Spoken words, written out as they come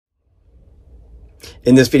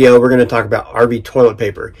In this video, we're going to talk about RV toilet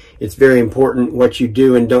paper. It's very important what you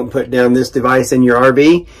do and don't put down this device in your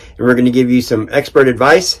RV, and we're going to give you some expert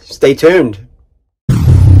advice. Stay tuned.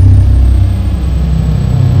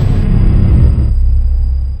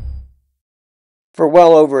 For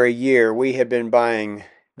well over a year, we had been buying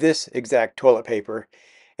this exact toilet paper,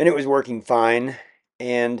 and it was working fine.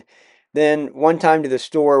 And then one time to the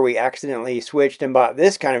store, we accidentally switched and bought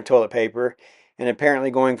this kind of toilet paper, and apparently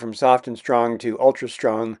going from soft and strong to ultra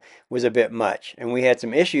strong was a bit much, and we had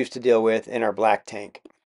some issues to deal with in our black tank.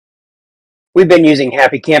 We've been using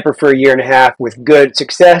Happy Camper for a year and a half with good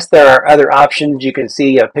success. There are other options. You can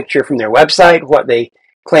see a picture from their website, what they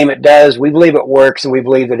claim it does. We believe it works, and we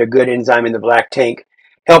believe that a good enzyme in the black tank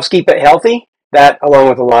helps keep it healthy, that along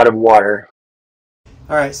with a lot of water.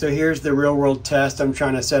 All right, so here's the real world test I'm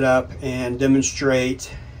trying to set up and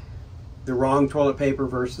demonstrate the wrong toilet paper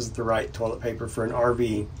versus the right toilet paper for an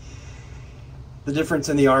RV. The difference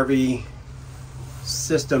in the RV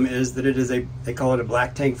system is that it is they call it a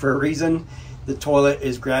black tank for a reason. The toilet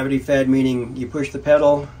is gravity fed, meaning you push the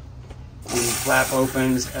pedal, the flap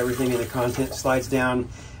opens, everything in the content slides down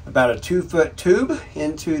about a 2-foot tube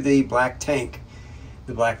into the black tank.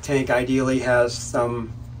 The black tank ideally has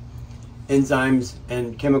some enzymes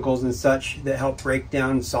and chemicals and such that help break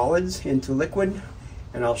down solids into liquid,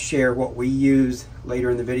 and I'll share what we use later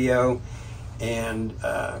in the video, and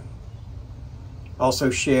also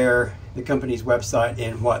share the company's website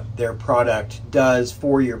and what their product does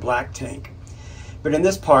for your black tank. But in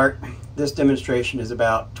this part, this demonstration is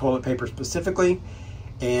about toilet paper specifically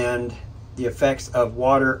and the effects of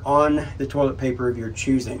water on the toilet paper of your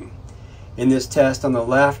choosing. In this test, on the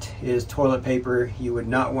left is toilet paper you would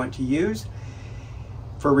not want to use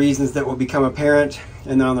for reasons that will become apparent,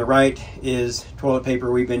 and then on the right is toilet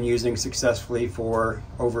paper we've been using successfully for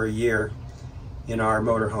over a year in our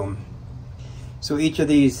motorhome. So each of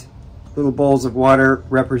these little bowls of water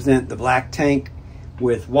represent the black tank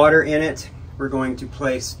with water in it. We're going to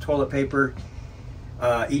place toilet paper,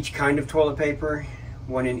 each kind of toilet paper,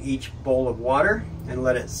 one in each bowl of water, and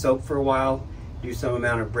let it soak for a while, do some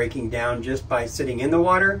amount of breaking down just by sitting in the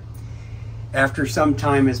water. After some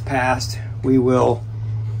time has passed, we will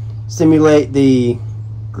simulate the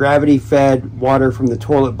gravity-fed water from the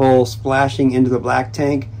toilet bowl splashing into the black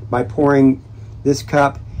tank by pouring this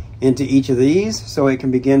cup into each of these so it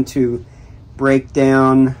can begin to break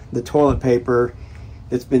down the toilet paper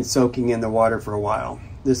that's been soaking in the water for a while.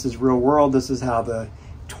 This is real world. This is how the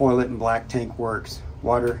toilet and black tank works.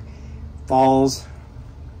 Water falls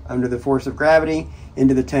under the force of gravity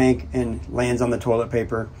into the tank and lands on the toilet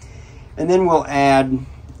paper. And then we'll add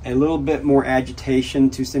a little bit more agitation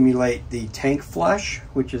to simulate the tank flush,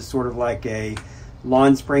 which is sort of like a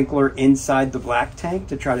lawn sprinkler inside the black tank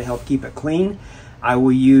to try to help keep it clean. I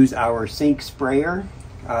will use our sink sprayer,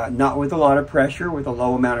 not with a lot of pressure, with a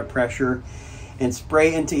low amount of pressure, and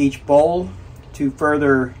spray into each bowl to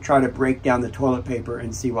further try to break down the toilet paper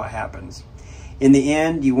and see what happens. In the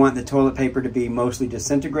end, you want the toilet paper to be mostly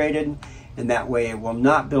disintegrated, and that way it will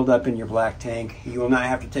not build up in your black tank. You will not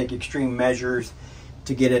have to take extreme measures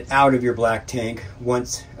to get it out of your black tank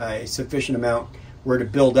once a sufficient amount were to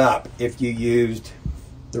build up if you used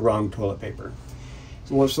the wrong toilet paper.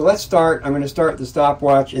 So let's start. I'm going to start the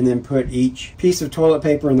stopwatch and then put each piece of toilet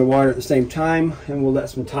paper in the water at the same time, and we'll let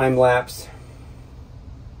some time lapse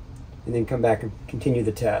and then come back and continue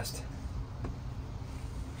the test.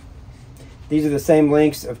 These are the same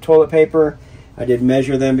lengths of toilet paper. I did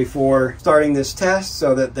measure them before starting this test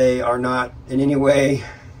so that they are not in any way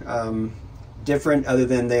different, other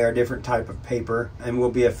than they are different type of paper and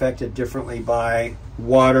will be affected differently by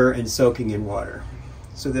water and soaking in water.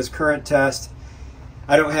 So this current test,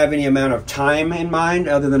 I don't have any amount of time in mind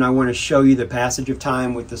other than I want to show you the passage of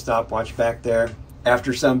time with the stopwatch back there.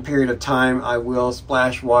 After some period of time, I will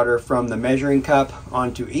splash water from the measuring cup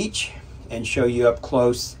onto each and show you up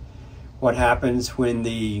close what happens when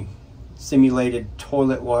the simulated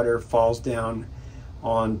toilet water falls down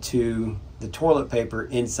onto the toilet paper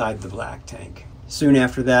inside the black tank. Soon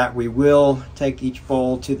after that, we will take each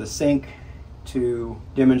bowl to the sink to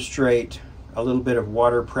demonstrate a little bit of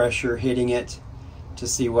water pressure hitting it to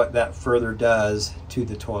see what that further does to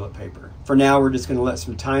the toilet paper. For now, we're just going to let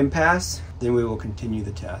some time pass, then we will continue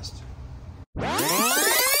the test.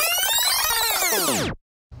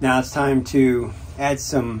 Now it's time to add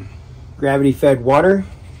some gravity-fed water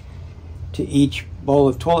to each bowl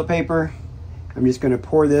of toilet paper. I'm just going to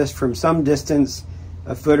pour this from some distance,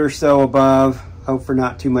 a foot or so above, hope for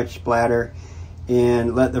not too much splatter,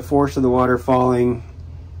 and let the force of the water falling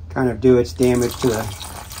kind of do its damage to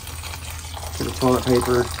the toilet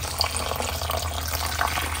paper.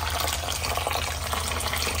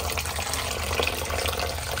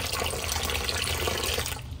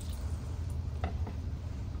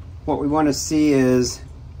 what we want to see is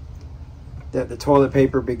that the toilet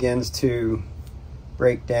paper begins to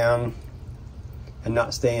break down and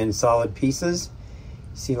not stay in solid pieces.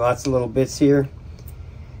 See lots of little bits here.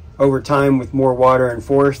 Over time, with more water and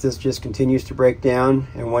force, this just continues to break down,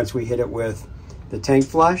 and once we hit it with the tank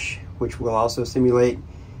flush, which will also simulate,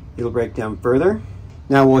 it'll break down further.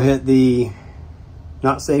 Now we'll hit the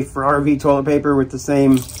not safe for RV toilet paper with the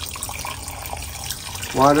same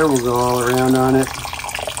water. We'll go all around on it,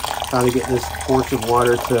 try to get this force of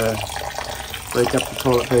water to break up the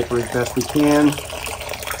toilet paper as best we can.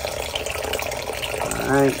 All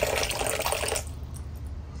right.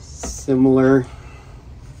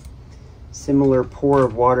 Similar pour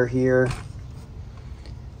of water here.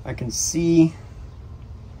 I can see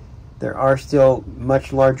there are still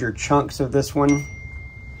much larger chunks of this one.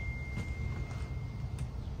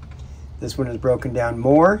 This one is broken down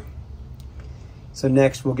more. So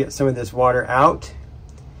next we'll get some of this water out,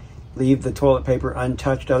 leave the toilet paper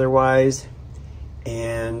untouched otherwise,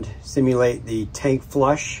 and simulate the tank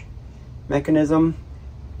flush mechanism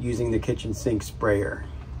using the kitchen sink sprayer.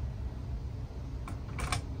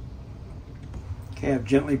 Okay, I've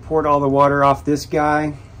gently poured all the water off this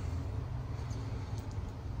guy.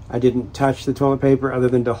 I didn't touch the toilet paper other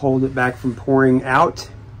than to hold it back from pouring out.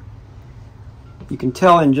 You can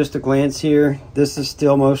tell in just a glance here, this is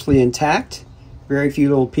still mostly intact. Very few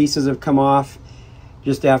little pieces have come off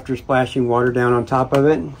just after splashing water down on top of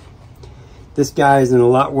it. This guy is in a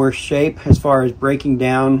lot worse shape as far as breaking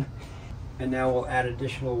down. And now we'll add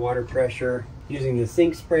additional water pressure using the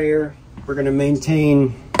sink sprayer. We're going to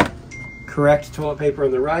maintain correct toilet paper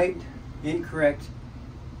on the right, incorrect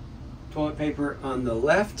toilet paper on the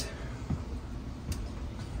left.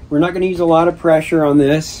 We're not going to use a lot of pressure on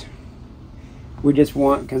this. We just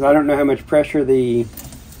want, because I don't know how much pressure the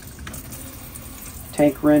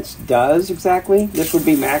tank rinse does exactly. This would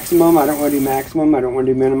be maximum. I don't want to do maximum. I don't want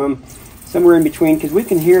to do minimum. Somewhere in between, because we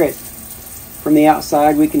can hear it from the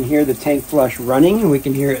outside. We can hear the tank flush running, and we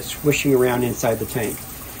can hear it swishing around inside the tank.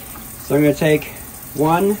 So I'm going to take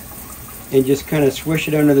one and just kind of swish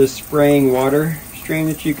it under this spraying water stream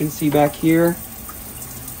that you can see back here,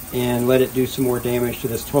 and let it do some more damage to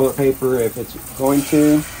this toilet paper if it's going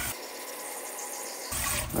to.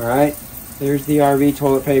 All right, there's the RV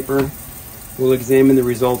toilet paper. We'll examine the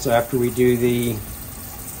results after we do the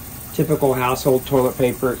typical household toilet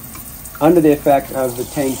paper under the effect of the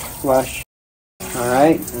tank flush. All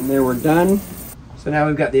right, and there we're done. So now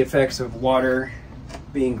we've got the effects of water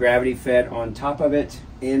being gravity fed on top of it,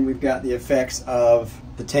 and we've got the effects of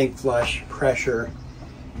the tank flush pressure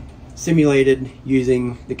simulated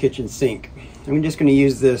using the kitchen sink. I'm just going to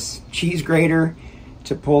use this cheese grater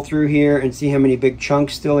to pull through here and see how many big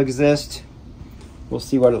chunks still exist. We'll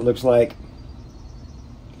see what it looks like.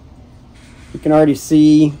 You can already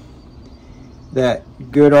see that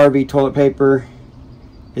good RV toilet paper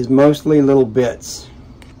is mostly little bits.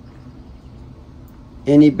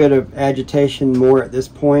 Any bit of agitation more at this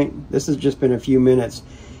point, this has just been a few minutes.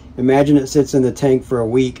 Imagine it sits in the tank for a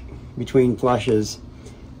week between flushes.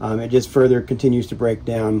 It just further continues to break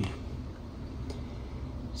down.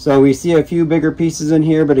 So we see a few bigger pieces in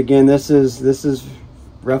here, but again, this is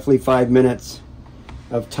roughly 5 minutes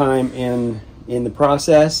of time in the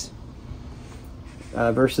process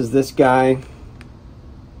versus this guy.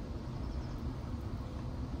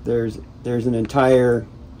 There's an entire,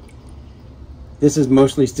 this is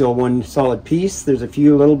mostly still one solid piece. There's a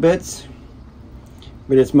few little bits,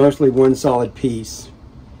 but it's mostly one solid piece.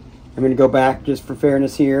 I'm going to go back just for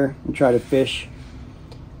fairness here and try to fish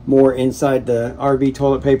more inside the RV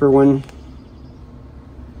toilet paper one.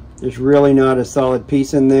 There's really not a solid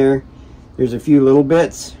piece in there. There's a few little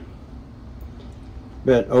bits,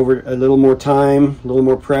 but over a little more time, a little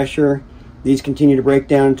more pressure, these continue to break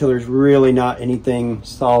down until there's really not anything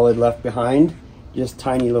solid left behind, just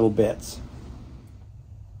tiny little bits.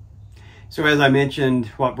 So as I mentioned,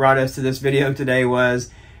 what brought us to this video today was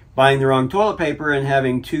buying the wrong toilet paper and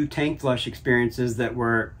having two tank flush experiences that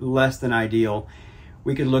were less than ideal.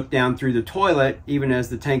 We could look down through the toilet, even as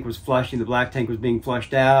the tank was flushing, the black tank was being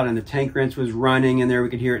flushed out and the tank rinse was running in there. We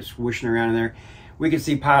could hear it swishing around in there. We could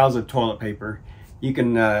see piles of toilet paper. You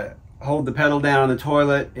can hold the pedal down on the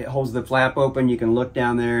toilet, it holds the flap open, you can look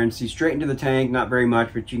down there and see straight into the tank, not very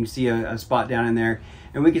much, but you can see a spot down in there.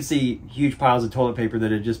 And we could see huge piles of toilet paper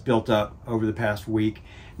that had just built up over the past week.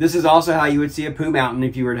 This is also how you would see a poo mountain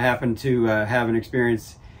if you were to happen to have an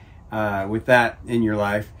experience with that in your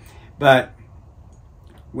life. But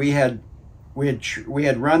we had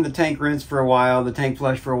run the tank rinse for a while, the tank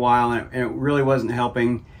flush for a while, and it really wasn't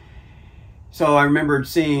helping. So I remembered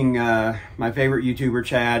seeing my favorite YouTuber,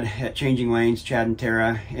 Chad, at Changing Lanes, Chad and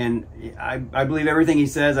Tara, and I believe everything he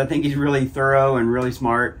says. I think he's really thorough and really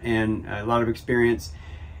smart and a lot of experience.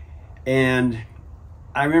 And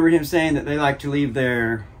I remembered him saying that they like to leave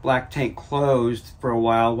their black tank closed for a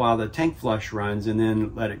while the tank flush runs and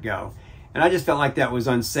then let it go. And I just felt like that was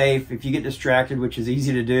unsafe. If you get distracted, which is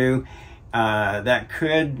easy to do, that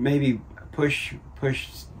could maybe push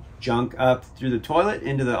junk up through the toilet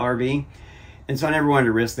into the RV. And so I never wanted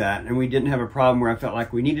to risk that. And we didn't have a problem where I felt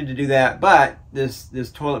like we needed to do that. But this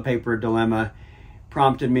toilet paper dilemma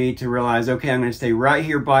prompted me to realize, okay, I'm going to stay right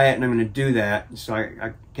here by it and I'm going to do that. So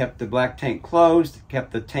I kept the black tank closed,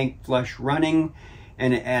 kept the tank flush running,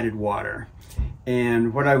 and it added water.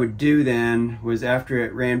 And what I would do then was, after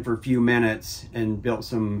it ran for a few minutes and built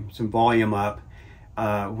some volume up,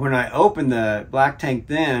 when I opened the black tank,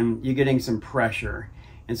 then you're getting some pressure.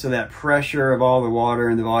 And so that pressure of all the water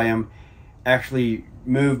and the volume actually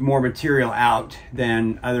moved more material out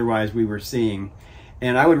than otherwise we were seeing.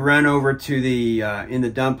 And I would run over to the, in the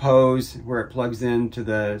dump hose where it plugs into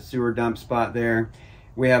the sewer dump spot there,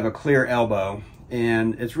 we have a clear elbow.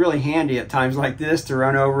 And it's really handy at times like this to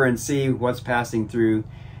run over and see what's passing through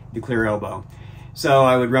the clear elbow. So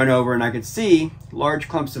I would run over and I could see large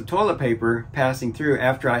clumps of toilet paper passing through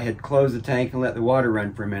after I had closed the tank and let the water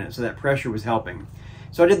run for a minute. So that pressure was helping.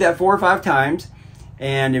 So I did that 4 or 5 times.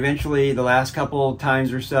 And eventually the last couple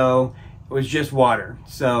times or so, it was just water.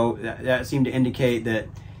 So that seemed to indicate that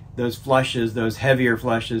those flushes, those heavier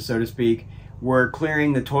flushes, so to speak, were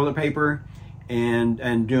clearing the toilet paper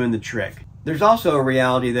and doing the trick. There's also a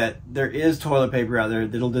reality that there is toilet paper out there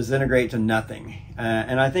that'll disintegrate to nothing.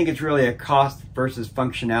 And I think it's really a cost versus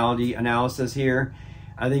functionality analysis here.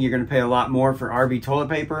 I think you're going to pay a lot more for RV toilet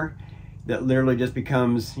paper that literally just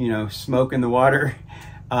becomes, you know, smoke in the water.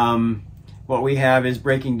 What we have is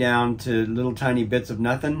breaking down to little tiny bits of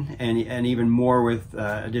nothing, and even more with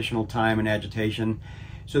additional time and agitation.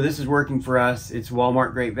 So this is working for us. It's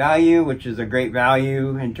Walmart great value, which is a great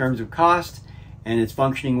value in terms of cost, and it's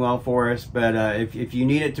functioning well for us. But if you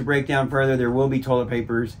need it to break down further, there will be toilet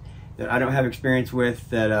papers that I don't have experience with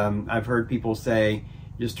that I've heard people say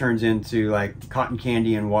just turns into like cotton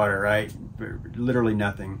candy and water, right? Literally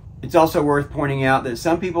nothing. It's also worth pointing out that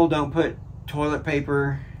some people don't put toilet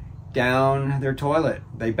paper down their toilet.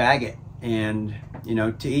 They bag it, and you know,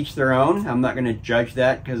 to each their own. I'm not going to judge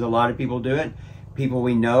that because a lot of people do it. People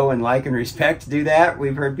we know and like and respect do that.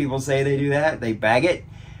 We've heard people say they do that. They bag it.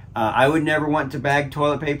 I would never want to bag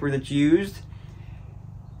toilet paper that's used,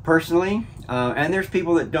 personally. And there's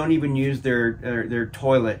people that don't even use their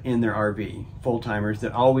toilet in their RV, full-timers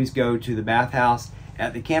that always go to the bathhouse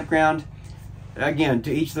at the campground. Again,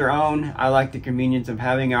 to each their own. I like the convenience of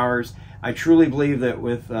having ours. I truly believe that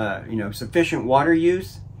with you know, sufficient water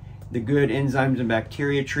use, the good enzymes and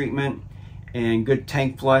bacteria treatment, and good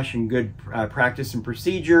tank flush and good practice and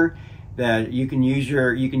procedure, that you can use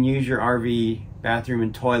your RV bathroom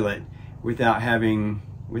and toilet without having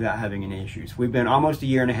any issues. We've been almost a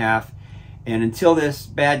year and a half, and until this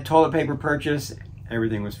bad toilet paper purchase,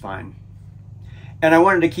 everything was fine. And I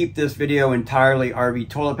wanted to keep this video entirely RV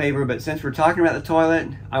toilet paper, but since we're talking about the toilet,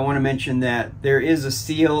 I want to mention that there is a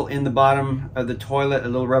seal in the bottom of the toilet, a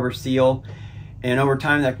little rubber seal, and over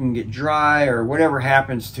time that can get dry or whatever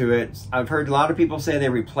happens to it. I've heard a lot of people say they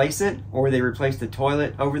replace it or they replace the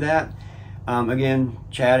toilet over that. Again,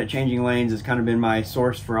 Chad at Changing Lanes has kind of been my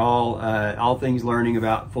source for all things learning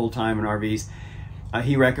about full-time and RVs.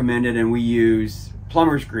 He recommended, and we use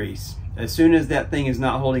plumber's grease. As soon as that thing is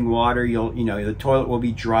not holding water, the toilet will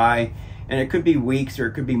be dry, and it could be weeks or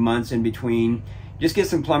it could be months in between. Just get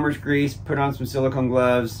some plumber's grease, put on some silicone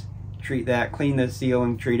gloves, treat that, clean the seal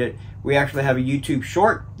and treat it. We actually have a YouTube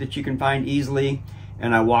short that you can find easily,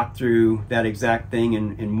 and I walk through that exact thing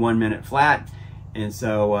in 1 minute flat. And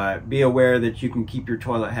so be aware that you can keep your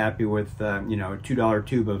toilet happy with a $2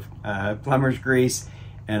 tube of plumber's grease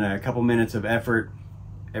and a couple minutes of effort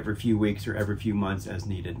every few weeks or every few months as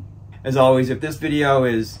needed. As always, if this video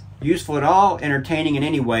is useful at all, entertaining in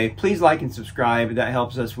any way, please like and subscribe. That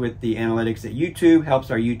helps us with the analytics at YouTube, helps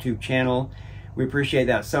our YouTube channel. We appreciate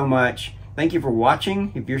that so much. Thank you for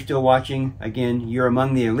watching. If you're still watching, again, you're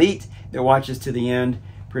among the elite that watches to the end.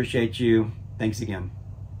 Appreciate you. Thanks again.